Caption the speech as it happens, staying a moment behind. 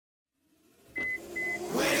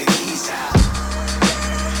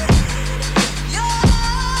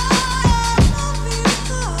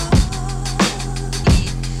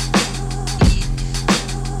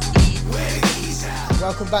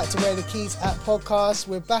back to Where the Keys at podcast.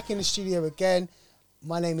 We're back in the studio again.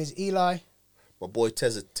 My name is Eli. My boy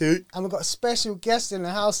Tezza too. And we've got a special guest in the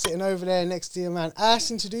house sitting over there next to your man. Ash,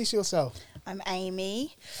 introduce yourself. I'm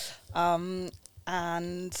Amy. And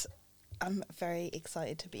I'm very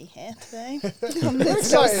excited to be here today. On this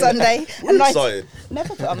Sunday. We're excited.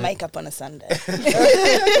 Never put on makeup on a Sunday. No,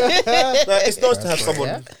 it's nice to have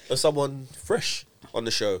someone fresh on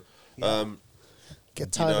the show.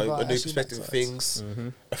 Get tired of a new perspective of things.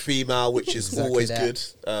 A female, which is always good.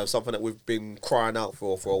 Something that we've been crying out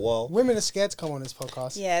for a while. Women are scared to come on this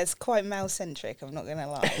podcast. Yeah, it's quite male-centric, I'm not going to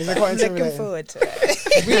lie. Is it quite I'm looking intimidating? forward to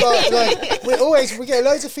it. We get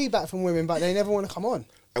loads of feedback from women, but they never want to come on.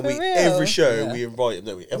 And For real? every show we invite them,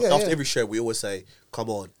 don't we? Yeah, After yeah. every show, we always say, come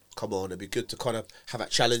on. It'd be good to kind of have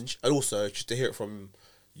that challenge. And also just to hear it from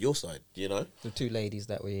your side, you know? The two ladies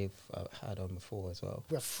that we've had on before as well.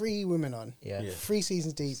 We have 3 women on. Yeah. 3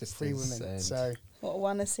 seasons deep, Sisters 3 women. and- So, What,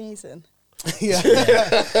 one a season? yeah.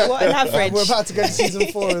 What an average. We're about to go to season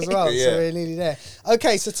 4 as well, so Yeah. we're nearly there.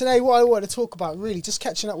 Okay, so today what I wanted to talk about, really, just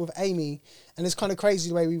catching up with Amy, and it's kind of crazy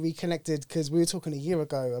the way we reconnected, because we were talking a year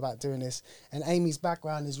ago about doing this, and Amy's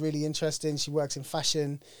background is really interesting. She works in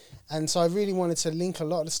fashion, and so I really wanted to link a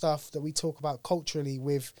lot of the stuff that we talk about culturally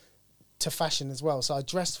to fashion as well. So I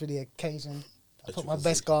dressed for the occasion. I put my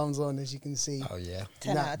best gowns on, as you can see. Oh yeah.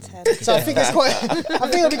 10 Nah. out of 10. So I think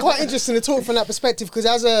it'll be quite interesting to talk from that perspective, because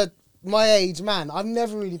as my age man, I've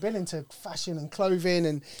never really been into fashion and clothing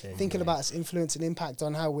and thinking about its influence and impact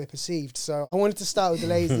on how we're perceived. So I wanted to start with the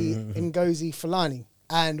lady Ngozi Fulani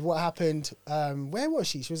and what happened. Where was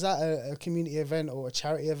she? She was at a community event or a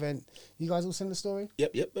charity event. You guys all seen the story?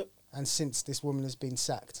 Yep. And since this woman has been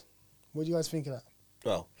sacked, what do you guys think of that?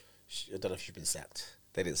 Well, I don't know if she's been sacked.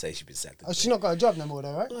 They didn't say she's been sacked. Oh, she's not got a job no more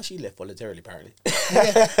though, right? Well, she left voluntarily, apparently.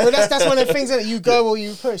 Yeah. Well, that's one of the things that you go or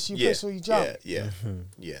you push. You push or you jump. Yeah.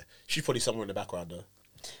 She's probably somewhere in the background, though.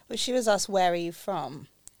 Well, she was asked, where are you from?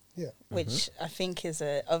 Yeah. Which I think is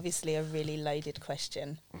obviously a really loaded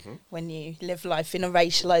question when you live life in a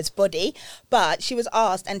racialised body. But she was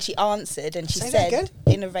asked and she answered and she Say that said, again?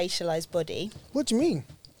 in a racialised body, What do you mean?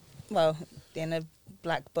 well, in a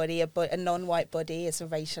black body, a non-white body is a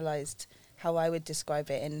racialised, how I would describe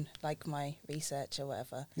it in like my research or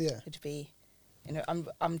whatever. Yeah. Would be, you know, I'm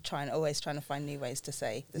always trying to find new ways to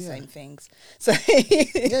say the Yeah. same things. So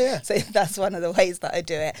Yeah. so that's one of the ways that I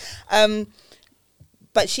do it.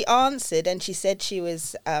 But she answered and she said she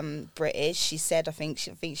was British. She said, I think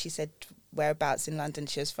she said whereabouts in London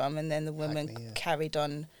she was from, and then the woman Hackney, yeah. carried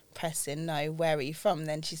on pressing, no, where are you from?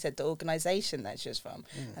 Then she said the organisation that she was from,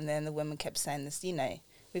 and then the woman kept saying this, you know,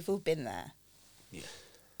 we've all been there.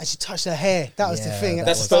 And she touched her hair. That was the Yeah, thing. At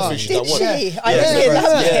That's the the start. first thing she done. Did wasn't she? it? I didn't hear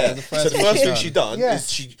that. The So first the thing first she thing done. she done Yeah.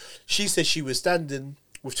 is she said she was standing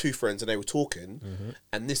with 2 friends and they were talking,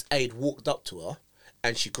 and this aide walked up to her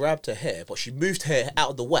and she grabbed her hair, but she moved her hair out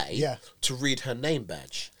of the way to read her name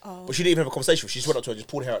badge. But she didn't even have a conversation with her. She just went up to her and just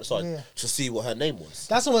pulled her hair out the side Yeah. to see what her name was.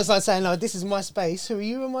 That's almost like saying, "No, this is my space. Who are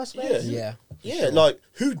you in my space?" Yeah. Yeah. Yeah, like,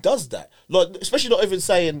 who does that? Like, especially not even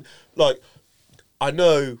saying, like, I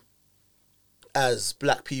know as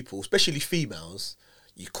black people, especially females,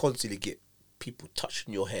 you constantly get people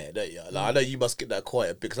touching your hair, don't you? Like, I know you must get that quite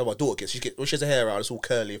a bit, because my daughter gets, when she has her hair out, it's all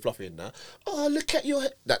curly and fluffy and that. Oh, look at your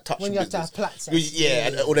hair. That touching When you have to business. have plaits, that's-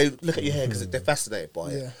 Yeah, or they look at your hair because they're fascinated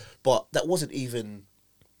by Yeah. it. But that wasn't even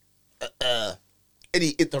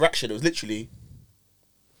any interaction. It was literally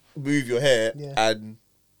move your hair and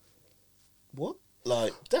what?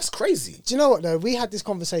 Like, that's crazy. Do you know what though? We had this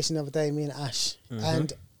conversation the other day, me and Ash,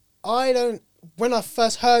 and I don't. When I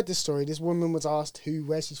first heard this story, this woman was asked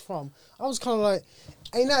where she's from. I was kind of like,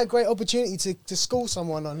 ain't that a great opportunity to school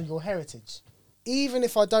someone on your heritage? Even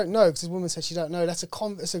if I don't know, because this woman said she don't know, it's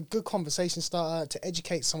a good conversation starter to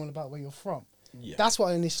educate someone about where you're from. Yeah. That's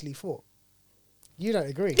what I initially thought. You don't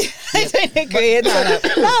agree? I don't agree.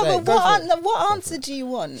 No, but what answer it. do you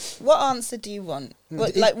want? What answer do you want?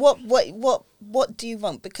 What do you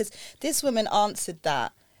want? Because this woman answered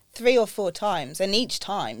that 3 or 4 times, and each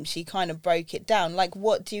time she kind of broke it down. Like,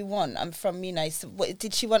 what do you want? I'm from, you know, what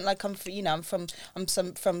did she want? Like, I'm from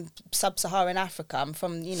sub-Saharan Africa. I'm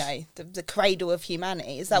from, you know, the cradle of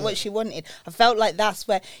humanity. Is that what she wanted? I felt like that's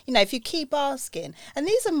where, you know, if you keep asking, and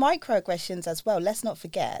these are microaggressions as well. Let's not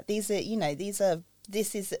forget, these are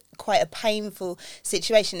this is quite a painful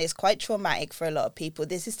situation. It's quite traumatic for a lot of people.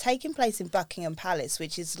 This is taking place in Buckingham Palace,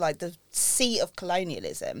 which is like the seat of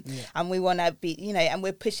colonialism. And we want to be, you know, and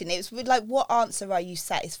we're pushing it. It's like, what answer are you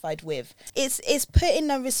satisfied with? It's putting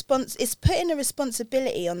a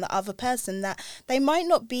responsibility on the other person that they might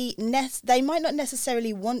not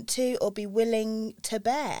necessarily want to or be willing to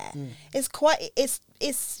bear.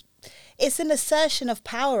 It's an assertion of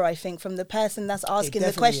power, I think, from the person that's asking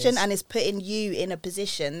the question, and it's putting you in a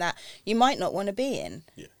position that you might not want to be in.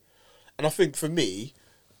 Yeah. And I think for me,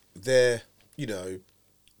 there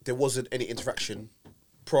wasn't any interaction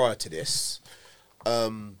prior to this.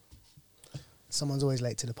 Someone's always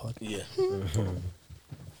late to the pod. Yeah.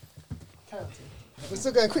 We're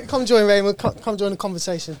still going. Quick, come join Raymond. Come join the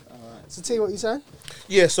conversation. So, T, what you saying?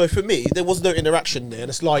 Yeah, so for me, there was no interaction there. And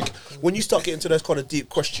it's like, when you start getting to those kind of deep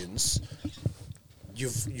questions,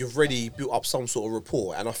 you've already built up some sort of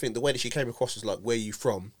rapport. And I think the way that she came across was like, where you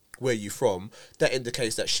from? That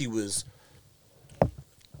indicates that she was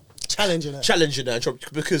challenging her.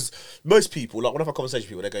 Because most people, like when I have a conversation with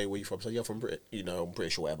people, they go, where you from? So you're from Britain, I'm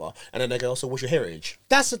British or whatever. And then they go, so what's your heritage?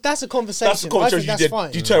 That's a conversation. That's the conversation I think that's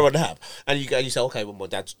fine. you turn around and have. And you say, okay, well, my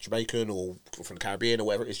dad's Jamaican or from the Caribbean or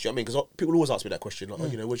whatever it is. Do you know what I mean? Because people always ask me that question, like,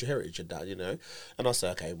 what's your heritage and that, And I say,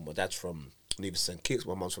 okay, well, my dad's from Nevis St. Kitts,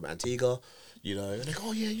 my mum's from Antigua, And they go,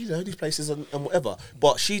 oh, yeah, these places and whatever.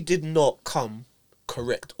 But she did not come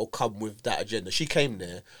correct or come with that agenda. She came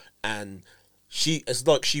there and it's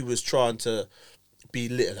like she was trying to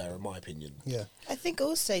belittle her, in my opinion. Yeah. I think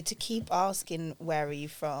also to keep asking, where are you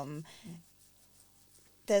from?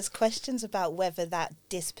 There's questions about whether that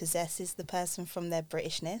dispossesses the person from their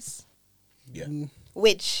Britishness. Yeah.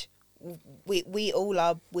 Which we all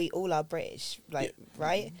are British, like,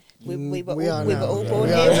 right? We were all born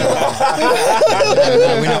here.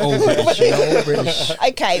 We're not all British. We're all British.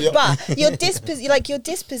 Okay, but you're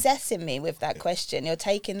dispossessing me with that question. You're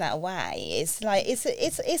taking that away. It's like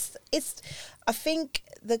it's. I think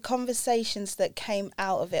the conversations that came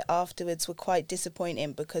out of it afterwards were quite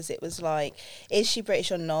disappointing, because it was like, is she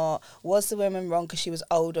British or not? Was the woman wrong because she was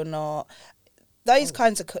old or not? Those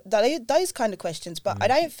kinds of questions. But I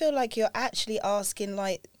don't feel like you're actually asking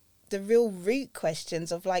like the real root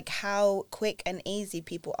questions of like how quick and easy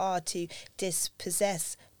people are to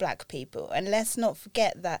dispossess black people. And let's not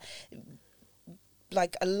forget that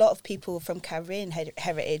like a lot of people from Caribbean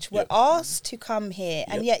heritage were asked to come here,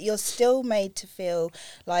 and yet you're still made to feel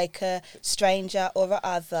like a stranger or a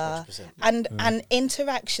other. 100%. And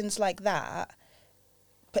interactions like that,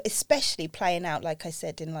 but especially playing out, like I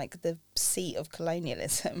said, in like the seat of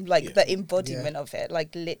colonialism, like the embodiment of it,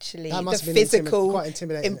 like literally the physical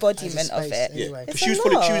embodiment of it. Anyway. She was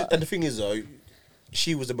probably, and the thing is though,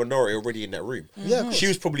 she was a minority already in that room. Yeah, she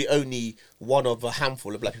was probably only one of a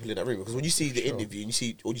handful of black people in that room, because when you see the interview and you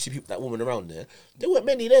see people, that woman around there weren't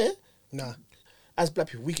many there. Nah. As black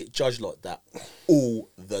people, we get judged like that all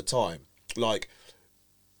the time. Like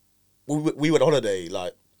we went on holiday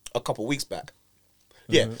like a couple of weeks back.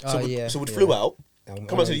 Yeah, so we flew out,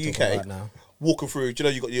 come out to the UK, walking through. Do you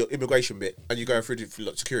know you got your immigration bit and you're going through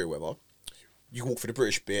like security or whatever. You walk for the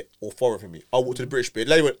British bit or foreign from me. I walked to the British bit.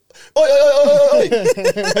 Lady went, oi, oi, oi, oi, oi.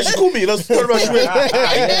 And she called me and I was turning around. She went,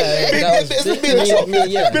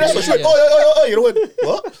 that's what she went, oi, oi, oi, oi. You know, went,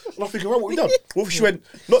 what? And I'm thinking, right, what we done? Well, she went,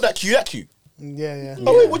 not that Q, that Q. Yeah.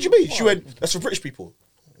 Oh, wait, what do you mean? She went, that's for British people.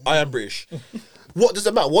 I am British. What does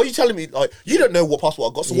it matter? Why are you telling me, like, you don't know what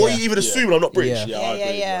passport I got, so why are you even assuming I'm not British?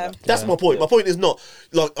 Yeah. That's my point. My point is not,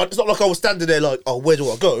 like, it's not like I was standing there like, oh, where do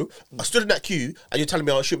I go? I stood in that queue, and you're telling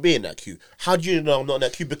me I shouldn't be in that queue. How do you know I'm not in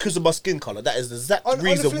that queue? Because of my skin colour. That is the exact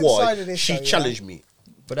reason why she challenged me.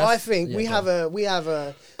 But I think we have a.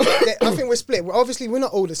 I think we're split. Obviously, we're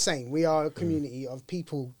not all the same. We are a community of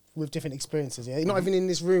people with different experiences. Yeah, not even in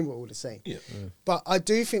this room we're all the same. Yeah. But I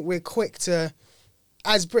do think we're quick to,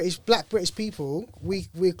 as black British people,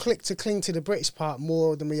 we're quick to cling to the British part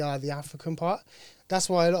more than we are the African part. That's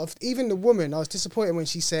why a lot of, even the woman, I was disappointed when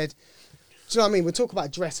she said, do you know what I mean? We'll talk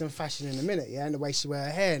about dress and fashion in a minute, yeah, and the way she wear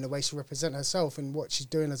her hair and the way she represent herself and what she's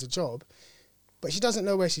doing as a job. But she doesn't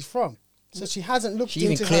know where she's from. So she hasn't looked into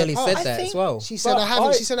her She even clearly said past. that as well. She said, I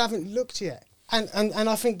haven't looked yet. And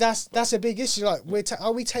I think that's a big issue. Like,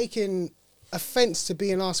 are we taking offence to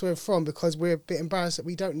being asked where we're from because we're a bit embarrassed that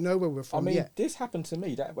we don't know where we're from yet? This happened to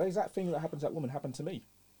me. That exact thing that happened to that woman happened to me.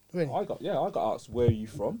 Really? I got asked, where are you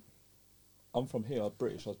from? I'm from here, I'm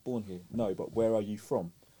British, I was born here. No, but where are you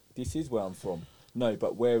from? This is where I'm from. No,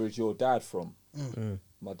 but where is your dad from?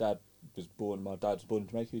 My dad was born in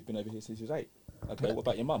Jamaica, he's been over here since he was 8. Okay, what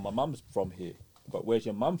about your mum? My mum's from here. But where's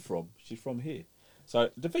your mum from? She's from here. So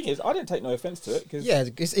the thing is, I didn't take no offence to it because Yeah,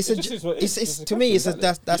 it's just is what it is. it's It's a to me it's a, question,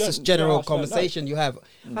 exactly. that's You just don't- general you ask, don't know. conversation you have.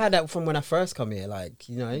 I had that from when I first come here. Like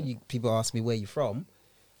people ask me where you from,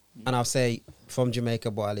 and I'll say from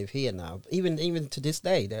Jamaica, but I live here now. Even to this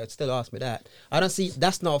day, they still ask me that. I don't see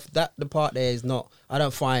that's not that the part there is not. I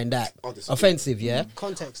don't find that I disagree. offensive. Yeah.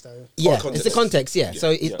 Context though. Yeah, context. it's the context. Yeah,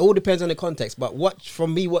 so it Yeah. all depends on the context. But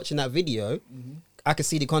from me watching that video, I can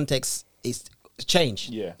see the context is changed.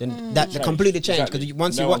 Yeah. Then that Changed. completely changed because Exactly.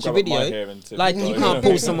 once No you one watch a grab up my video, hair and tip like it you down. can't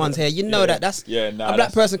pull someone's hair. You know Yeah. that's Yeah, nah, a black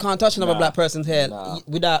that's- person can't touch another nah. black person's hair Nah.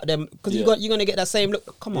 without them because Yeah. you're gonna get that same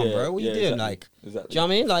look. Come on, Yeah, bro, what yeah, you doing? exactly. Like, Exactly. do you know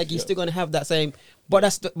what I mean? Like you're Yeah. still gonna have that same.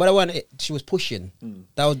 But but I want she was pushing.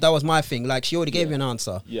 That was my thing. Like she already gave you an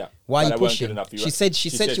answer. Yeah. Why But are you that weren't good pushing? enough. She said she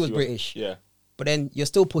was was British. Yeah. But then you're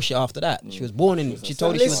still pushing after that. She was born in. She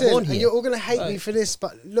told But you she was listen, born and here. you're all gonna hate me Right. for this,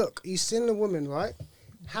 but look, you seen the woman, right?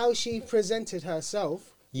 How she presented herself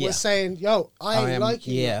Yeah. was saying, "Yo, I ain't am- like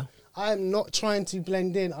you. yeah. I am not trying to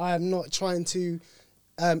blend in. I am not trying to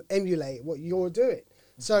emulate what you're doing."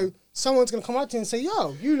 So someone's gonna come up to you and say,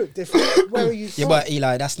 "Yo, you look different. Where are you from?" Yeah, but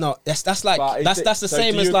Eli, that's not. That's like But that's the so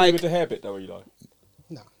same do you as agree like with the hair bit though, Eli.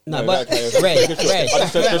 no, but okay. Ray, Because Ray.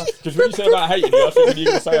 what you said about hating me, I was thinking you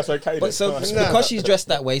were gonna say that's okay. But then. so Go on. because she's dressed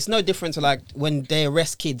that way, it's no different to like when they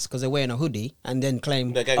arrest kids because they're wearing a hoodie and then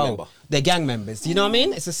claim They're gang member. they're gang members. You know what I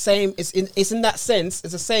mean? It's the same. It's in that sense.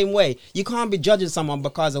 It's the same way. You can't be judging someone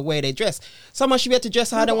because of the way they dress. Someone should be able to dress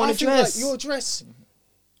how they No, but want I to think, dress. Like, your dress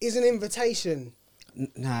is an invitation.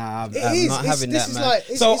 Nah, I'm It is. not having this that, is man. like.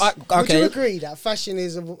 So Would you okay, agree that fashion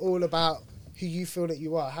is all about who you feel that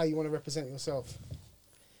you are, how you want to represent yourself?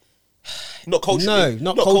 Not culturally.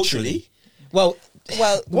 no, not culturally. Well,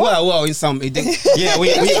 Well, in some, yeah, we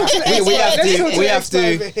have to. We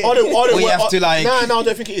have to, like- No, I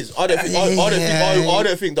don't think it is. I don't think. I Yeah.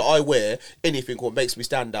 don't think that I wear anything what makes me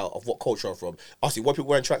stand out of what culture I'm from. I see white people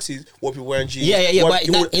wearing tracksuits, white people wearing jeans. Yeah, white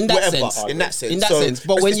but people- in that whatever, sense. in that sense, In that So sense,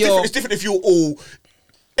 but it's- when it's you're- different, it's different if you're all.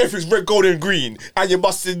 Everything's red, gold, and green, and you're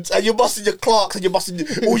busting your Clarks, and you're busting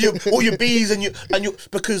all your B's, and you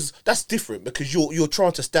because that's different because you're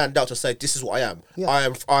trying to stand out to say this is what I am. Yeah.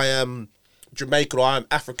 I am Jamaican or I am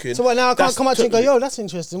African. So what, now I can't That's come up to you and go, totally- "Yo, that's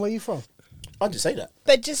interesting. Where are you from?" I didn't say that.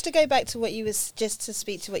 But just to go back to what you was, just to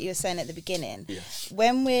speak to what you were saying at the beginning, Yeah.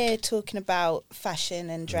 when we're talking about fashion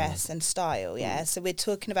and dress and style, yeah, so we're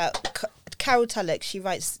talking about Carol Tulloch. She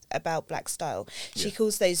writes about black style. She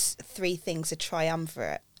calls those three things a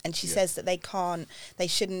triumvirate, and she says that they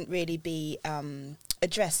shouldn't really be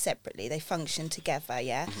addressed separately. They function together,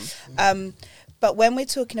 yeah. But when we're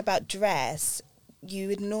talking about dress, you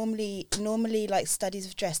would normally like studies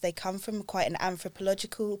of dress, they come from quite an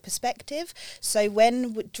anthropological perspective. So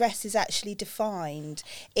when dress is actually defined,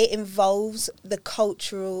 it involves the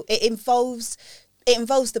cultural, it involves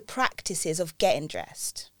the practices of getting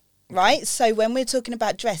dressed. Right? So when we're talking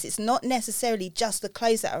about dress, it's not necessarily just the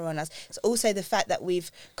clothes that are on us. It's also the fact that we've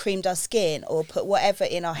creamed our skin or put whatever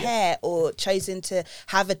in our hair or chosen to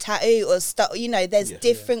have a tattoo or stuff. You know, there's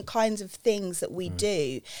different kinds of things that we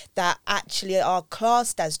do that actually are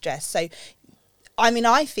classed as dress. So, I mean,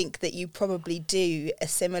 I think that you probably do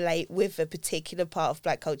assimilate with a particular part of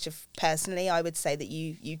black culture. Personally, I would say that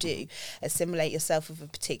you do assimilate yourself with a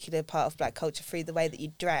particular part of black culture through the way that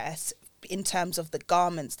you dress, in terms of the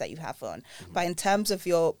garments that you have on. But in terms of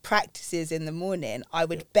your practices in the morning, I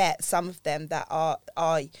would bet some of them that are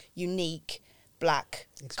unique black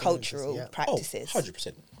cultural practices.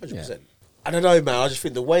 100%. I don't know, man. I just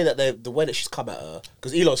think the way that she's come at her,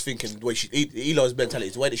 because Eli's thinking the way Eli's mentality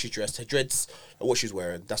is the way that she's dressed, her dreads, and what she's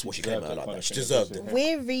wearing. That's what she came at her like that. She deserved it.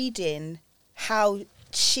 We're reading how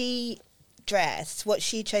she dressed, what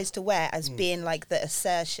she chose to wear as being like the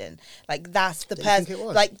assertion, like that's the person,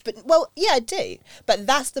 like, but well, yeah, I do, but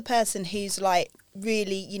that's the person who's like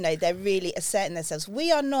really, you know, they're really asserting themselves.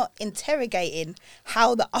 We are not interrogating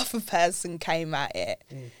how the other person came at it.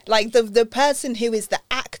 Like the person who is the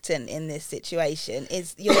actor in this situation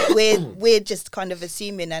is, you know, we're just kind of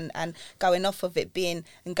assuming and going off of it being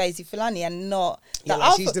Ngozi Fulani and not the like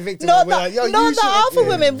other, she's the victim. not We're like, yo, the, not you the should- other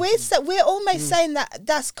women. We're almost saying that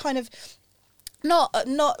that's kind of not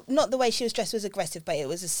the way she was dressed was aggressive, but it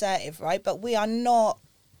was assertive, right? But we are not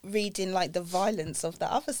reading like the violence of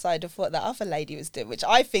the other side of what the other lady was doing, which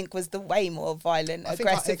I think was the way more violent, I think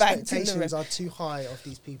our aggressive act in the expectations room. are too high of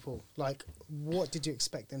these people. Like, what did you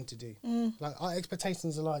expect them to do? Like, our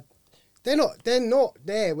expectations are like, they're not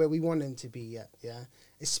there where we want them to be yet. Yeah,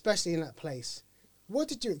 especially in that place. What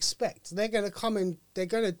did you expect? They're gonna come and they're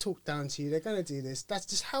gonna talk down to you. They're gonna do this. That's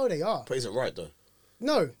just how they are. But is it right though?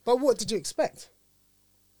 No, but what did you expect?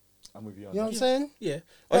 I'm with you on You know what I'm that. saying? Yeah,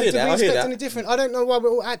 I Like, hear did that. we I hear expect any that. different? I don't know why we're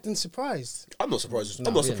all acting surprised. I'm not surprised. No,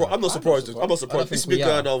 I'm not we're surprised. not. I'm not surprised. I'm not I don't surprised. This has think been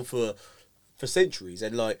we are. going on for centuries,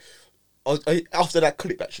 and like, after that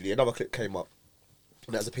clip, actually, another clip came up.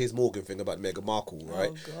 And that was a Piers Morgan thing about Meghan Markle,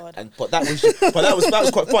 right? Oh, God. And but that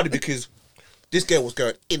was quite funny because this girl was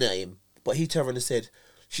going in at him, but he turned around and said,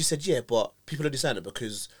 she said, yeah, but people understand it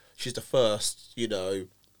because she's the first,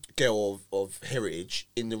 girl of heritage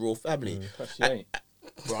in the royal family, But she ain't.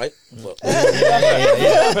 right? But,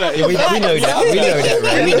 Yeah, we know that. We know that,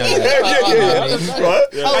 right? We know that.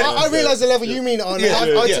 right? I realise the level you mean it on. Yeah,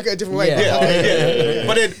 I yeah. took it a different way. Yeah. but- Yeah.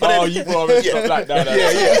 But then, Oh, you brought me stuff like that.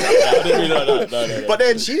 I didn't really know that. No. But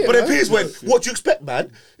then, didn't but then know. Piers went, what do you expect,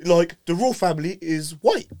 man? Like, the royal family is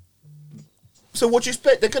white. So what do you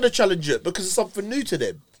expect? They're going to challenge it because it's something new to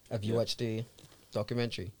them. Have you watched the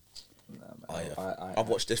documentary? I've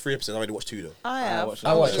watched, there's 3 episodes, I've only watched 2 though. I have. watched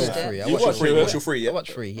I watched all it. three. I You watched all watched three. it? You watched all 3, yeah? I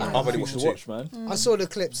watched 3. Yeah. I've only watched to 2. watch, man. I saw the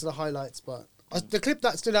clips, the highlights, but the clip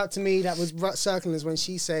that stood out to me that was circling is when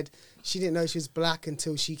she said she didn't know she was black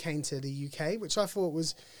until she came to the UK, which I thought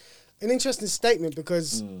was an interesting statement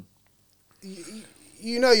because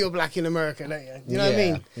you know you're black in America, don't you? You know what I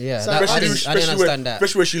mean? Yeah. So That- I I didn't- didn't understand that.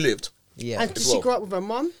 Especially where she lived. Yeah. And did as she well. grow up with her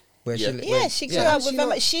mum? Where Yeah. Yeah, she grew Yeah. up with She them.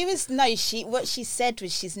 not- She was what she said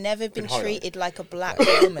was she's never been highlight. treated like a black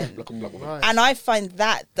woman. Black woman. Right. And I find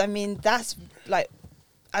that, I mean, that's like,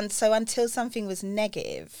 and so until something was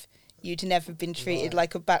negative, you'd never been treated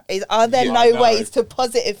like a black. Are there Yeah, no I know. ways to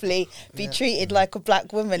positively be treated like a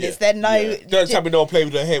black woman? Is there no? Don't tell me no one played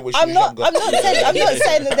with her hair when she I'm was not. younger. I'm not saying. I'm not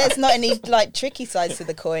saying that there's not any like tricky sides to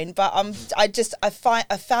the coin, but I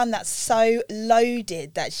found that so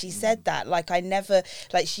loaded that she said that. Like I never,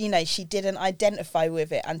 like she didn't identify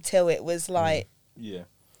with it until it was like Yeah.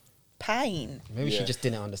 pain. Maybe she Yeah. just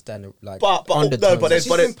didn't understand the, like But- no, undertones. but She's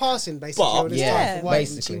but been it- passing basically but- all this Yeah, time for white, and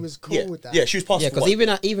she basically. was cool yeah, with that. yeah, she was past Yeah, because white.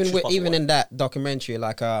 even She was past even white. in that documentary,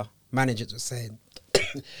 like managers were saying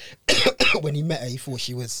when he met her, he thought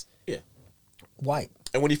she was Yeah. white.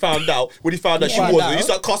 And when he found out she Found wasn't, out. he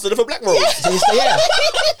started casting her for black roles. So he said, yeah,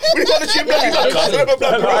 When he found out she was black, he started casting her for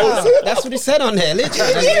black roles. that's what he said on there.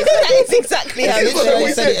 Literally, That is exactly how it literally, he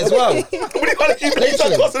was. said it as well. When he found out she was black, he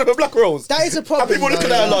started casting her for black roles. That is a And problem. people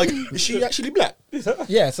looking at her though. like, is she actually black?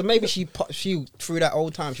 Yeah, so maybe she through that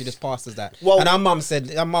old time she just passed us that. Well- and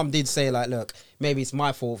her mum did say like, look, maybe it's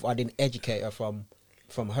my fault if I didn't educate her from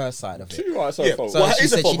her side of it. You're right, so Yeah. fault. So Well, it she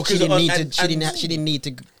is a said fault she because didn't need and- to. She didn't need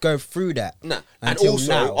to go through that. Nah. And until also,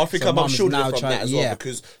 now. I think So her mum mum is shielded now her from trying- that as well yeah.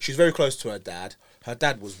 because she's very close to her dad. Her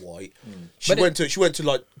dad was white. She But went to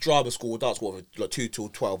like drama school, dance school, like 2 till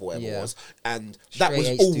 12 or whatever Yeah. it was, and that Straight was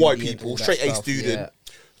A all white student, people, all that straight A stuff, student. yeah.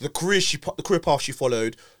 The career path she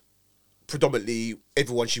followed, predominantly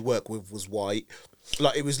everyone she worked with was white.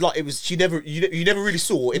 She never you never really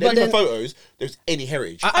saw in But any of her then- photos there was any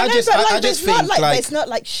heritage. I know, just but I like, just it's not think like, like it's not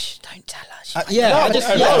like, shh, don't tell her. She might yeah, I just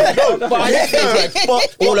but I just think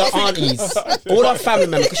like all her aunties, all her family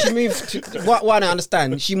members, because she moved to. What I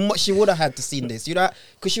understand, she would have had to seen this, you know,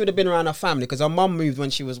 because she would have been around her family. Because her mum moved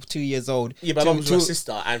when she was 2 years old. Yeah, but to- mum was her to-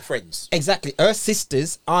 sister and friends. Exactly, her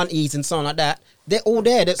sisters, aunties, and so on like that. They're all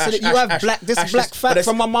there. So Ash, that you Ash, have Ash, black. This Ash, black but fact it's-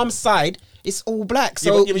 from my mum's side. It's all black,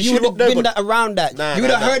 Yeah, so but you would have been that around that. Nah, you would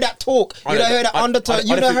nah, have nah. heard that talk. I You'd don't- have heard that I- undertone. I You'd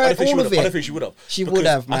don't have think- I heard don't think she all would of have- I don't it. think she would have. She Because would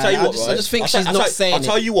have, I'll man. tell you what, I just think she's not saying I'll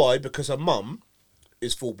tell it. you why, because her mum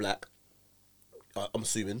is full black. I'm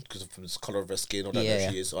assuming because of the colour of her skin. I don't know Yeah.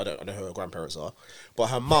 if she is. I don't know who her grandparents are. But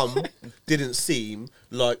her mum didn't seem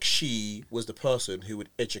like she was the person who would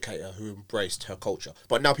educate her, who embraced her culture.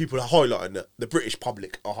 But now people are highlighting it. The British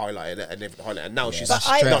public are highlighting it, and they're highlighting it. Now she's that's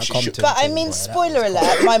I- straight now out she's Compton shit. But I thing, mean, boy, that spoiler was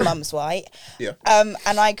alert, my mum's white. Yeah. And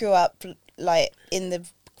I grew up like in the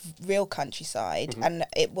real countryside, Mm-hmm. and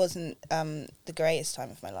it wasn't the greatest time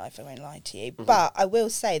of my life. I won't lie to you, Mm-hmm. but I will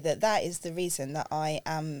say that is the reason that I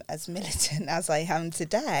am as militant as I am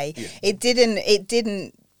today. Yeah. It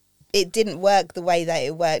didn't work the way that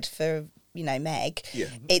it worked for Meg. Yeah.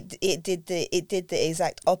 It did the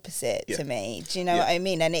exact opposite Yeah. to me. Do you know Yeah. what I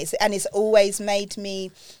mean? And it's always made me.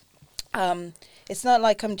 It's not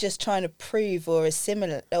like I'm just trying to prove or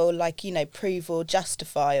assimilate or prove or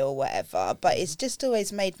justify or whatever, but it's just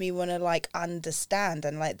always made me want to like understand,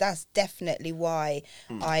 and like that's definitely why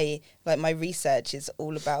I like my research is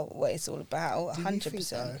all about what it's all about. Do you think, 100%.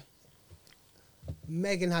 though,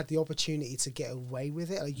 Megan had the opportunity to get away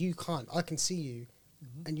with it. Like, you can't. I can see you,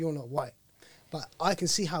 and you're not white, but I can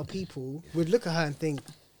see how people would look at her and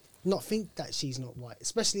not think that she's not white,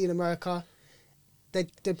 especially in America.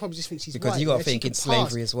 they probably just think she's Because white. you gotta Yeah, she think could it's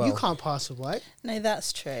slavery pass. as well. You can't pass for white. No,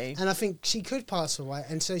 that's true. And I think she could pass for white,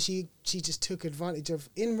 and so she just took advantage of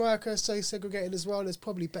in America, so segregated as well. There's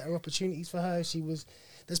probably better opportunities for her.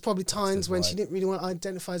 There's probably times when she white. didn't really want to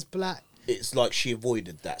identify as black. It's like she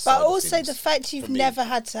avoided that. side But of also things the fact you've for me. never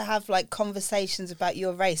had to have like conversations about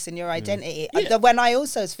your race and your identity. Yeah. When I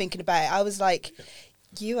also was thinking about it, I was like,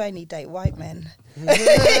 you only date white men. She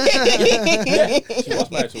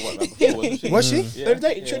was married to a white man before, wasn't she? Was she? Yeah. They're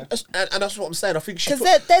dating, Yeah. and that's what I'm saying. I think she.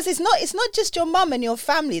 Because it's not just your mum and your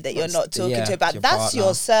family that you're not talking yeah, to about. your That's partner.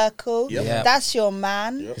 your circle. Yep. Yeah. That's your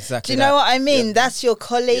man. Yep. Exactly. Do you know what I mean? Yep. That's your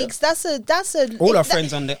colleagues. That's a. All our that-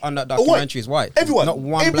 friends on that documentary is white. Everyone. Not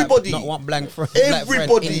one Everybody. Black, not one blank friend. Black friend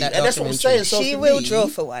Everybody, in that and that's what I'm documentary. saying. So She for will me- draw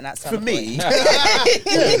for one at some For me, point.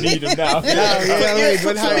 You need him now. Yeah,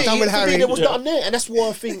 when Harry, done with for me, Harry. there was nothing there, and that's what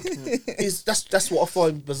I think is that's what I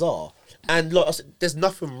find bizarre. And like I said, there's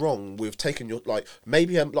nothing wrong with taking your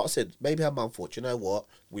maybe like I said, maybe her mum thought, you know what,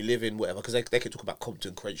 we live in whatever, because they can talk about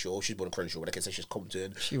Compton, Crenshaw. She's born in Crenshaw, but they can say she's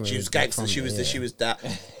Compton. She was gangster. She was this. She was that.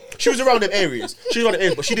 She was around them areas. She was around them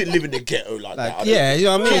areas, but she didn't live in the ghetto like that. I don't Yeah, you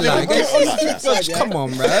know what I mean? She Like, didn't live in the ghetto like that. come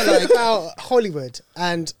on, bro. Like, about Hollywood,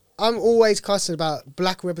 and I'm always cussing about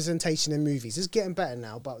black representation in movies. It's getting better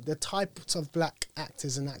now, but the types of black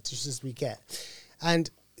actors and actresses we get, and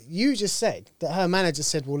you just said that her manager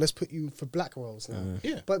said, "Well, let's put you for black roles now."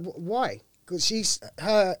 Yeah. But why? Because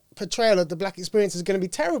her portrayal of the black experience is going to be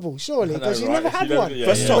terrible, surely, I know, because she's right? never She had never- one. yeah,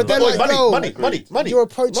 First yeah. time, But they're but like, money. You're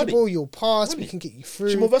approachable, money. you'll pass, Money. we can get you through.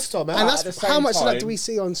 She's more versatile, man. And At the that's same how much of that time, do we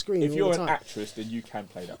see on screen If all you're the an time. actress, then you can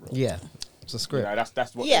play that role. yeah, it's a You script. know,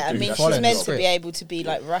 that's what. Yeah, I they do. mean, That's she's following their meant job. to be able to be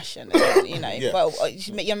like Russian, you know. Yeah. Well,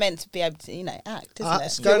 you're meant to be able to, you know, act, isn't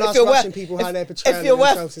it? Go and ask Russian people how they're portraying if you're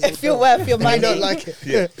themselves as a if you're film. worth your They money, don't like it.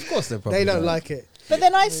 Yeah. Of course, they probably They don't like it. But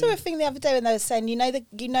then I saw a thing the other day when they were saying,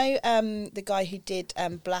 the guy who did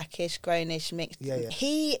blackish, grownish, mixed. Yeah, yeah.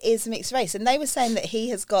 He is mixed race, and they were saying that he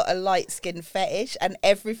has got a light skin fetish, and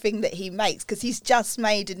everything that he makes, because he's just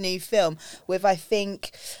made a new film with, I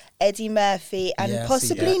think, Eddie Murphy and Yeah, I see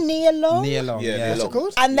possibly that. Nia Long. Nia Long, Yeah, yeah. Nia What's it Long.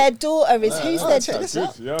 called? And their daughter is who's their check this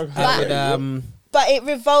out. Yeah, But- With but it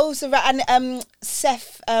revolves around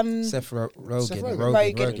Seth Seth Rogen. Seth Rogen.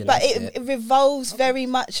 Rogen, but that's it revolves very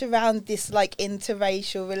much around this like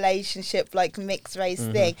interracial relationship, like mixed race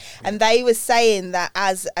thing. And they were saying that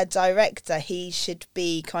as a director, he should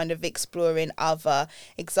be kind of exploring other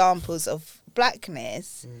examples of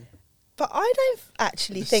blackness. But I don't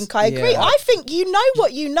actually think I agree. yeah. I think you know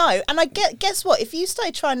what you know, and guess what? If you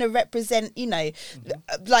start trying to represent,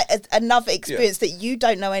 like another experience that you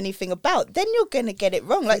don't know anything about, then you're going to get it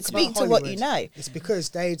wrong. Like, Think speak about to what you Hollywood. know. It's because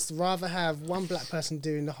they'd rather have one black person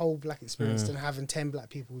doing the whole black experience than having 10 black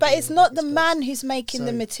people. But doing it's the not black the experience. man who's making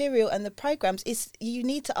the So- material and the programs. It's you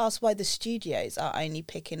need to ask why the studios are only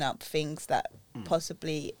picking up things that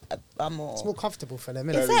possibly are more. It's more comfortable for them,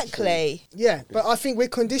 innit? Exactly. Yeah, but I think we're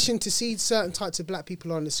conditioned to see certain types of black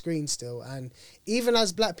people on the screen still, and even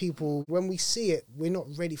as black people, when we see it, we're not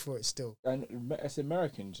ready for it still. And it's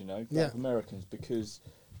Americans, Black Yeah. Americans, because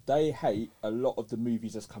they hate a lot of the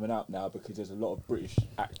movies that's coming out now, because there's a lot of British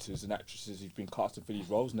actors and actresses who've been casted for these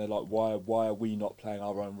roles, and they're like, why are we not playing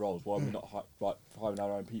our own roles? Why are we not hiring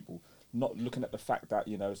our own people? Not looking at the fact that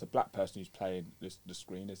it's a black person who's playing the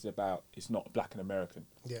screen. It's not black and American.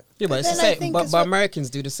 Yeah. Yeah, but it's the then I same. think But, as but well- Americans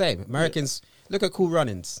do the same. Americans look at Cool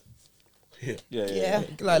Runnings. Yeah.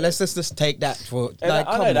 Like, let's just take that for And like,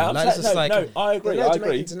 I come know on, that. like, it's just like. I agree. There are I no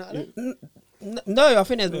agree. Jamaicans in that, are there? No, I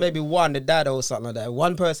think there's maybe one, the dad or something like that.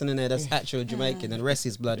 One person in there that's actual Jamaican, and the rest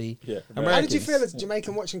is bloody Yeah. Americans. How did you feel as a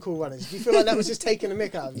Jamaican watching Cool Runnings? Do you feel like that was just taking the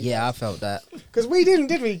mick out of you? Yeah, I felt that. Because we didn't,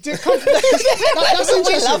 did we? That's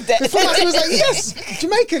interesting. loved it. Before us, it was like, yes,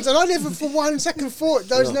 Jamaicans. And I never for 1 second thought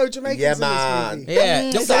there was no Jamaicans Yeah, in man. this movie. Yeah,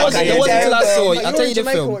 there Exactly. wasn't until I But saw it. you're I'll tell in you the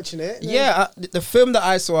Jamaica film. watching it. Yeah, the film that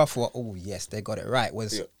I saw, I thought, oh yes, they got it right.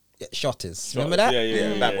 Was Yeah. Shotters. Remember that?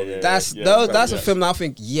 Yeah. that one, yeah. That's a film that I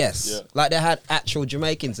think yes, Yeah. like they had actual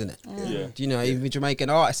Jamaicans in it. Yeah. Even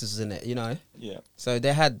Jamaican artists in it. Yeah. So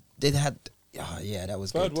they had. Oh yeah, that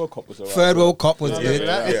was Third good. World Cup was alright. Third World Cup was Yeah, good.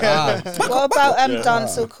 yeah. Ah. What about Yeah.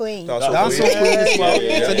 Dancehall Queen? Dancehall Queen as well.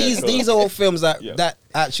 Yeah, So yeah, these are all films that Yeah. that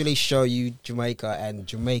actually show you Jamaica and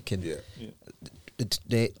Jamaican. Yeah.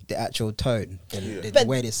 The actual tone, the But-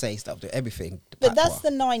 way they say stuff, everything. the But that's patois.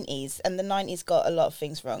 the 90s, and the 90s got a lot of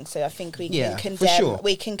things wrong. So I think we Yeah, can for condemn sure.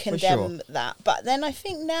 we can For condemn sure. that. But then I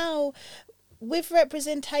think now with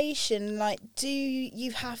representation, like, do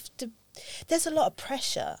you have to? There's a lot of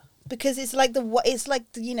pressure. Because it's like the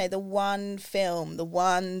one film, the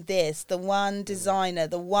one this, the one designer,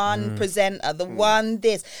 the one presenter, the one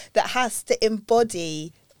this that has to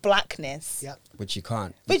embody blackness. Yep. Which you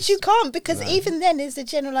can't. Which you can't, because even then is a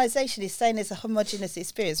generalisation. It's saying it's a homogenous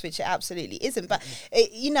experience, which it absolutely isn't. But,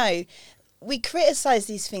 we criticise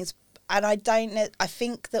these things, and I don't know. I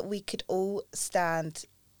think that we could all stand.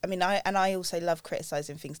 I mean, I also love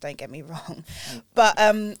criticising things, don't get me wrong. But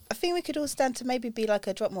I think we could all stand to maybe be like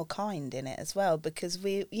a drop more kind in it as well, because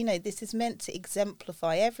this is meant to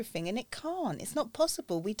exemplify everything, and it can't. It's not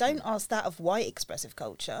possible. We don't ask that of white expressive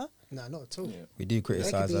culture. No, not at all. Yeah. We do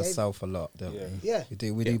criticise behave. ourselves a lot, don't Yeah. we? Yeah.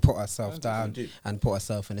 We do put ourselves down do. and put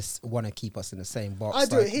ourselves in want to keep us in the same box. I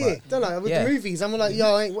do it here, don't I? With Yeah. the movies, I'm like,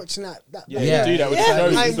 yo, I ain't watching that. Yeah, Yeah. you do that with Yeah. the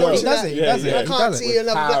shows I as ain't well. watching does that. it, he does it, I he can't does it. see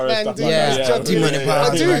another Power black and man stuff doing like that. that. Yeah. Too many power, I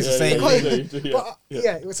too do. much the same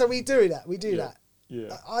thing. But so we do that. We do that.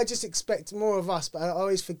 Yeah. I just expect more of us, but I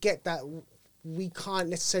always forget that we can't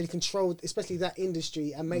necessarily control, especially that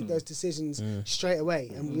industry, and make those decisions straight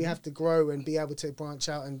away. And we have to grow and be able to branch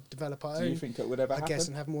out and develop our Do own. you think it would ever I happen? guess,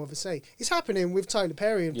 and have more of a say. It's happening with Tyler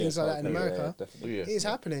Perry and things like that in America. definitely. Yeah. It is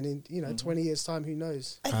happening in 20 years' time. Who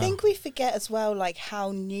knows? I think we forget as well, like,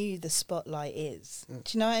 how new the spotlight is. Do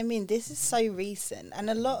you know what I mean? This is so recent,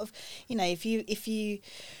 and a lot of, if you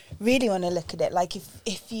really want to look at it, like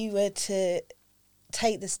if you were to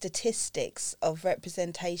take the statistics of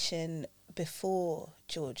representation before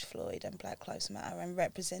George Floyd and Black Lives Matter and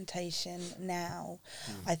representation now,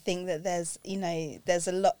 I think that there's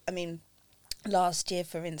a lot. I mean, last year,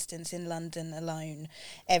 for instance, in London alone,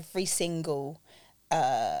 every single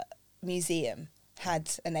museum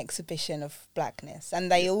had an exhibition of blackness, and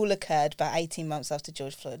they all occurred about 18 months after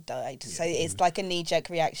George Floyd died. So it's like a knee-jerk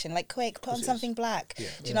reaction, like, quick, put on something black. Do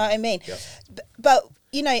you know what I mean? Yeah. But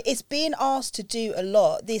it's being asked to do a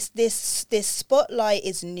lot. This spotlight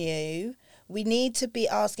is new. We need to be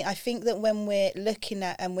asking. I think that when we're looking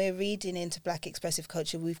at and we're reading into Black expressive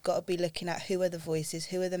culture, we've got to be looking at who are the voices,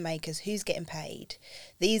 who are the makers, who's getting paid.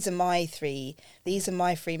 These are my three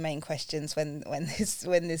main questions when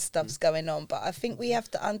this stuff's going on. But I think we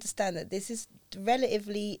have to understand that this is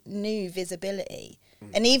relatively new visibility.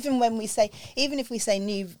 And even if we say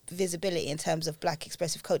new visibility in terms of Black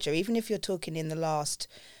expressive culture, even if you're talking in the last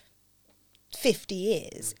 50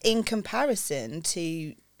 years, in comparison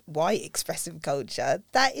to white expressive culture,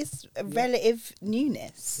 that is a relative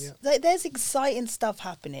newness. Yeah. Like, there's exciting stuff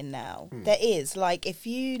happening now. There is. Like, if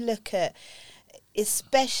you look at,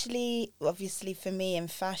 especially obviously for me in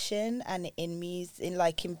fashion and in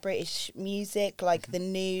music, in British music, like the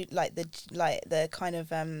new, the kind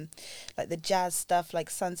of like the jazz stuff, like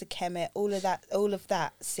Sons of Kemet, all of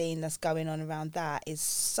that scene that's going on around that is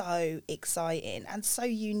so exciting and so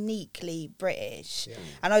uniquely British.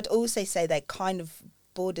 And I'd also say that kind of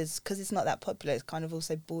borders, because it's not that popular, it's kind of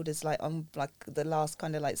also borders like on like the last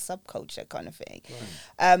kind of like subculture kind of thing.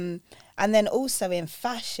 And then also in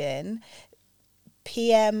fashion,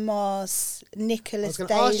 PM Moss, Nicholas I was going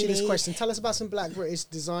Daly. to ask you this question. Tell us about some Black British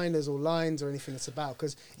designers or lines or anything it's about,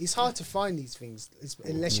 because it's hard to find these things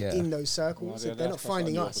unless you're in those circles. Well, If they're not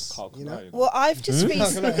finding us, Well, I've just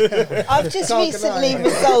recently Carl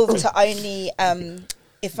resolved to only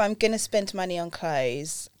if I'm going to spend money on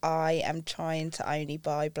clothes, I am trying to only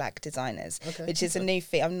buy Black designers, Okay. which is a new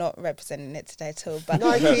thing. I'm not representing it today at all, but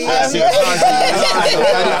Nike, and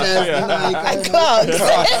Clarks.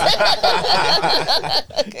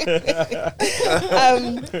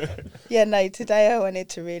 Yeah, no, today I wanted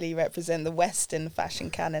to really represent the Western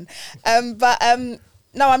fashion canon.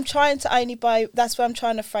 No, I'm trying to only buy, that's where I'm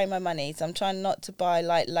trying to throw my money. So I'm trying not to buy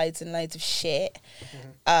like loads and loads of shit.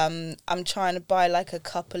 I'm trying to buy like a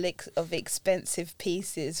couple of expensive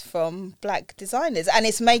pieces from Black designers. And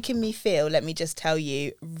it's making me feel, let me just tell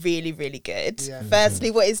you, really, really good. Yeah.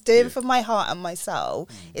 Firstly, what it's doing for my heart and my soul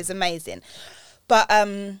is amazing. But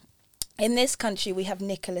in this country, we have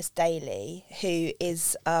Nicholas Daly, who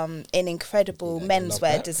is an incredible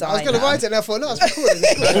menswear designer. I was going to write it now for no, it's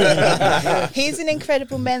recorded. He's an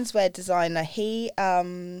incredible menswear designer. I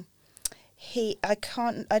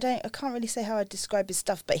can't really say how I describe his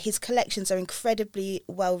stuff, but his collections are incredibly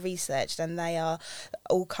well researched, and they are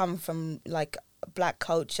all come from like Black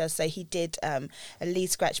culture. So he did a Lee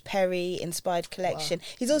Scratch Perry inspired collection. Wow.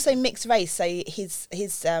 He's also mixed race, so his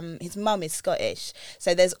mum is Scottish,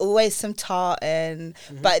 so there's always some tartan,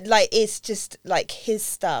 but like it's just like his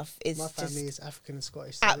stuff is My just family is African and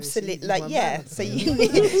Scottish, so absolutely like so you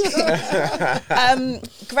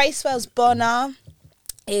Grace Wells Bonner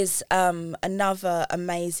is another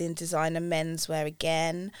amazing designer, menswear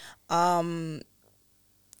again.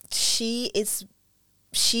 She is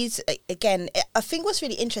she's again, I think what's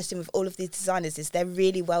really interesting with all of these designers is they're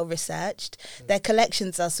really well researched. Their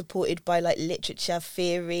collections are supported by like literature,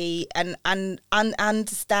 theory, and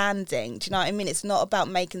understanding. Do you know what I mean? It's not about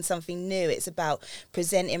making something new, it's about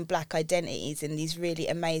presenting black identities in these really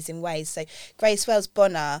amazing ways. So Grace Wells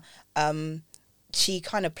Bonner, she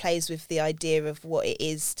kind of plays with the idea of what it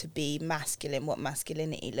is to be masculine, what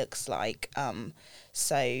masculinity looks like.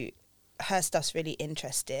 So her stuff's really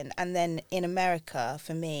interesting. And then in America,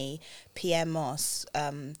 for me, Pierre Moss,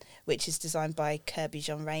 which is designed by Kirby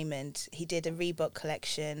Jean Raymond, he did a Reebok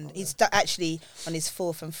collection. He's actually on his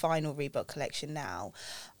 4th and final Reebok collection now.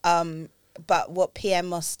 But what Pierre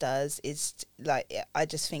Moss does is, like, I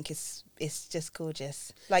just think it's just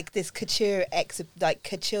gorgeous. Like this couture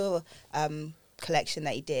collection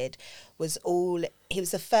that he did was all, he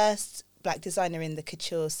was the first black designer in the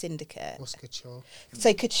couture syndicate. What's couture?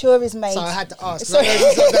 So couture is made. So I had to ask. Sorry.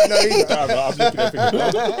 I don't know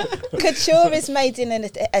either. Couture is made in an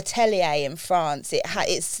atelier in France.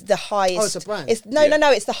 It's the highest. Oh, it's a brand. It's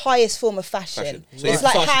no. It's the highest form of fashion. So it's it's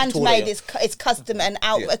like fast handmade. couture, It's custom and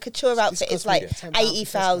out. Yeah. A couture outfit is like cosmetic.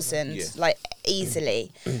 80,000, Yeah. like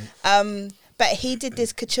easily. But he did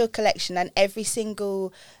this couture collection, and every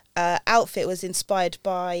single outfit was inspired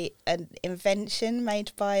by an invention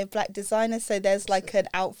made by a black designer. So there's like an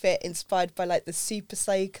outfit inspired by like the super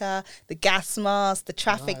soaker, the gas mask, the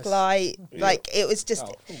traffic Nice. light. Yeah. Like it was just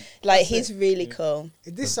Oh, cool. like he's really cool.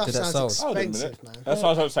 This stuff Did that sounds sold? Hold on a minute. expensive, man. That's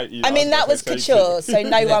what I was saying. I mean, that was couture, so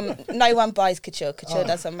no no one buys couture. Couture Oh.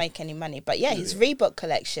 doesn't make any money. But yeah, his Reebok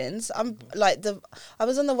collections. I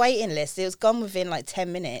was on the waiting list. It was gone within like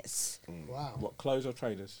 10 minutes. Wow. What, clothes or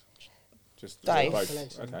traders? Just Both.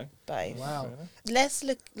 both. Okay. Both. Wow. Let's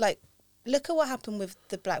look at what happened with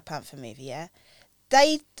the Black Panther movie. Yeah,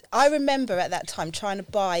 I remember at that time trying to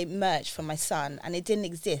buy merch for my son, and it didn't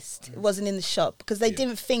exist. It wasn't in the shop because they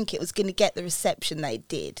didn't think it was going to get the reception they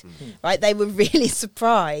did. Right? They were really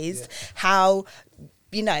surprised how,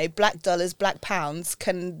 black dollars, black pounds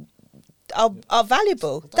are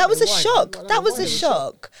valuable. That was a shock. That was a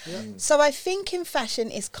shock. Yeah. So I think in fashion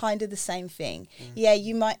it's kind of the same thing. Yeah,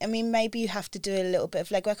 you might. I mean, maybe you have to do a little bit of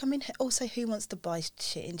legwork. I mean, also, who wants to buy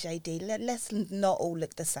shit in JD? Let's not all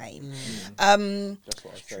look the same. That's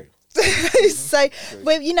what I say. So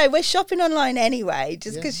we're shopping online anyway.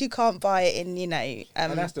 Just because you can't buy it in,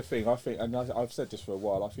 And that's the thing. I think, and I've said this for a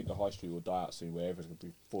while. I think the high street will die out soon, where everyone's going to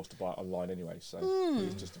be forced to buy it online anyway. So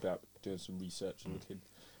it's just about doing some research and looking.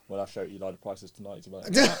 When I show Eli the prices tonight, he's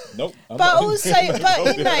like, nope. I'm But not. also, I think No, I'm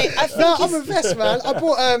it's- impressed, man.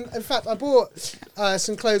 I bought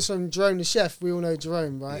some clothes from Jerome the chef. We all know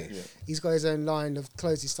Jerome, right? Yeah. He's got his own line of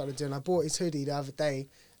clothes he started doing. I bought his hoodie the other day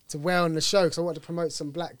to wear on the show because I wanted to promote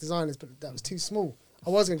some black designers, but that was too small. I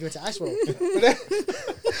was going to give it to Ashwell. But then,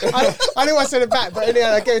 I knew I sent it back, but in the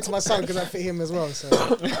end I gave it to my son because I fit him as well. So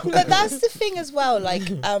but that's the thing as well. Like,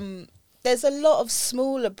 there's a lot of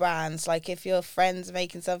smaller brands. Like, if your friend's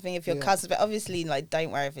making something, if your cousins, but obviously, like,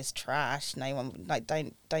 don't worry if it's trash. No one, like,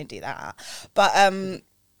 don't do that. But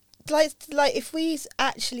like if we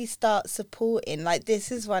actually start supporting, like,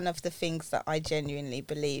 this is one of the things that I genuinely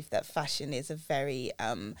believe, that fashion is a very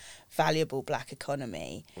valuable black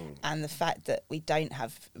economy, and the fact that we don't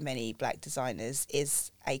have many black designers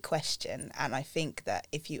is a question. And I think that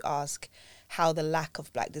if you ask how the lack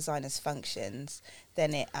of black designers functions,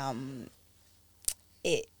 then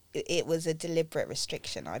it was a deliberate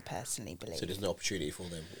restriction, I personally believe. So there's no opportunity for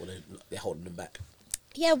them, or they're holding them back.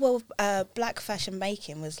 Yeah, well, black fashion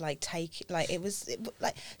making was like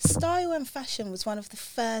style and fashion was one of the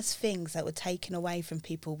first things that were taken away from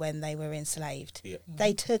people when they were enslaved. Yeah.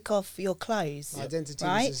 They took off your clothes, identity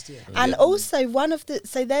right? was just, And also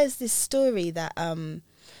so there's this story that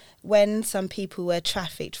when some people were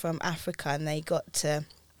trafficked from Africa and they got to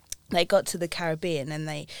the Caribbean, and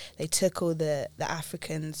they took all the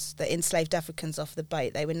Africans, the enslaved Africans, off the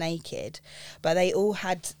boat. They were naked, but they all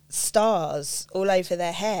had stars all over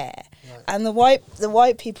their hair. Right. And the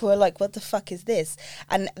white people were like, what the fuck is this?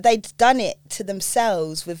 And they'd done it to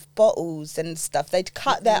themselves with bottles and stuff. They'd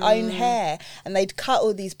cut their own hair, and they'd cut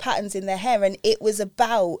all these patterns in their hair, and it was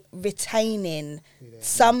about retaining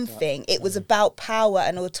something. It was about power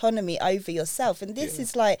and autonomy over yourself. And this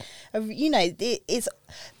is like,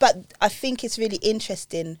 but I think it's really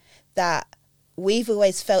interesting that we've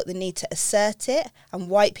always felt the need to assert it, and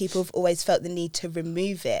white people have always felt the need to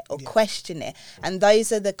remove it or question it. And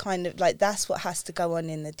those are the kind of, like, that's what has to go on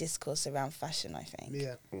in the discourse around fashion, I think.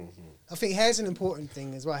 yeah. I think hair's an important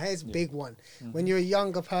thing as well. Hair's a big one. When you're a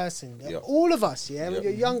younger person, all of us, when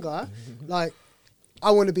you're younger, like,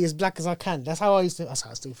 I want to be as black as I can. That's how I used to. That's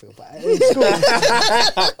how I still feel. But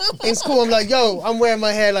in school, I'm like, yo, I'm wearing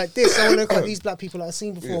my hair like this. I want to look like these black people that I've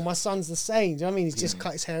seen before. My son's the same. Do you know what I mean? He's just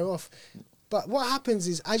cut his hair off. But what happens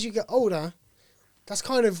is, as you get older, that's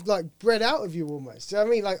kind of like bred out of you almost. Do you know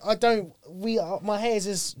what I mean? Like my hair is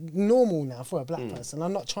just normal now for a black person.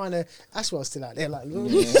 I'm not trying to. Ashwell's still out there, like. But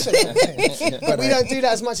we don't do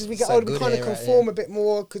that as much as we get older. We kind of conform a bit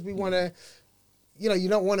more because we want to. You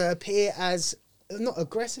don't want to appear as not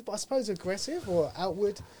aggressive, but I suppose aggressive or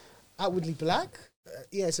outwardly black.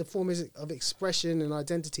 It's a form of expression and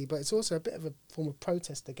identity, but it's also a bit of a form of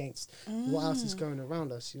protest against what else is going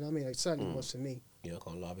around us. You know what I mean? It certainly was for me. Yeah, I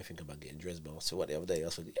can't lie. I've been thinking about getting dressed, man. So what the other day, I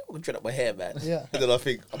was like, yeah, I'm going to dread up my hair, man. Yeah. And then I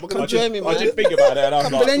think, I'm going Come to join me, man. I did think about it, and I'm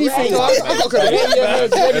But like, then you think, I'm not going to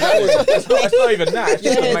it's not even that. It's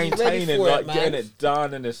just Yeah, the it's ready maintaining, for it, like man. getting it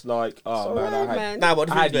done, and it's like, oh It's man, alright, man. Nah,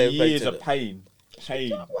 but I had the years of it. pain,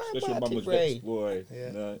 especially when mum was Ray. vexed, boy.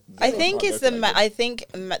 Yeah. No, I zero think can't it's go the for that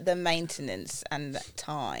again. the maintenance and the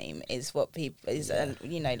time is what people is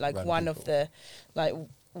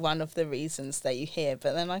one of the reasons that you hear,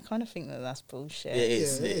 but then I kind of think that that's bullshit. Yeah, it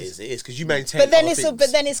is, because you maintain. But then other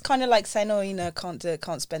it's kind of like saying,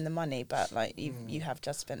 can't spend the money, but like you have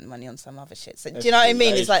just spent the money on some other shit. So do you know what I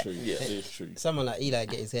mean? It's like True. Yeah, it is true. Someone like Eli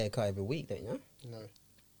get his hair cut every week, don't you? No.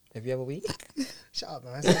 Every other week? Shut up,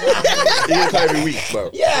 man. You get cut every week,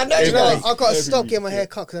 bro. Yeah, no, You know, Every I've got to Every stop week, getting my hair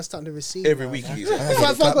cut because I'm starting to recede. Every now, week man. you get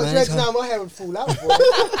If I got man. dreads now, my hair would fall out, bro.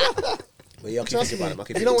 But yeah, I keep Trust thinking me. about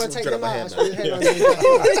it. If you don't want to take them out, that's why your hair don't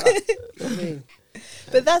I mean,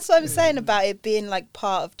 But that's what I'm saying about it being like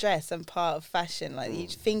part of dress and part of fashion. Like you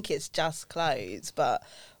think it's just clothes, but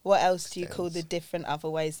what else do you call the different other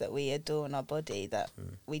ways that we adorn our body that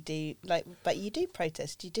we do? Like, but you do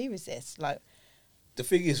protest, you do resist. Like, The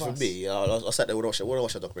thing is, for me, I sat there when I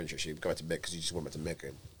watched that documentary, she going to Meg because you just went back to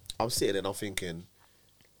Megan. I'm sitting there and I'm thinking,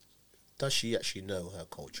 does she actually know her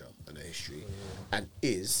culture and her history? And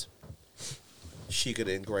is she going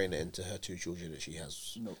to ingrain it into her two children that she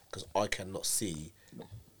has? No. Because I cannot see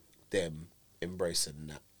them embracing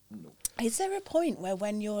that. No. is there a point where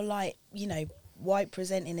when you're like, white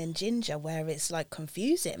presenting and ginger, where it's like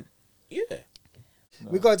confusing? Yeah.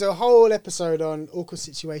 we've got to do a whole episode on awkward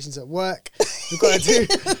situations at work. We've got to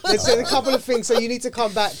let's do a couple of things. So you need to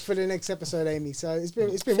come back for the next episode, Amy. So it's been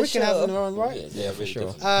wicked sure. having her on, right? Yeah, for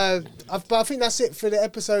sure. But I think that's it for the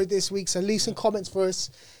episode this week. So leave some comments for us.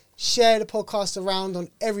 Share the podcast around on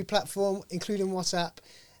every platform, including WhatsApp.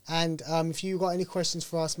 And if you got any questions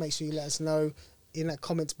for us, make sure you let us know in that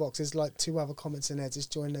comments box. There's like 2 other comments in there.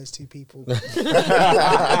 Just join those 2 people. All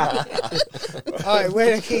right,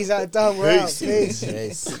 we're the keys out. Done. We're out. Peace.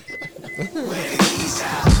 Yes. Where the keys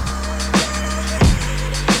out.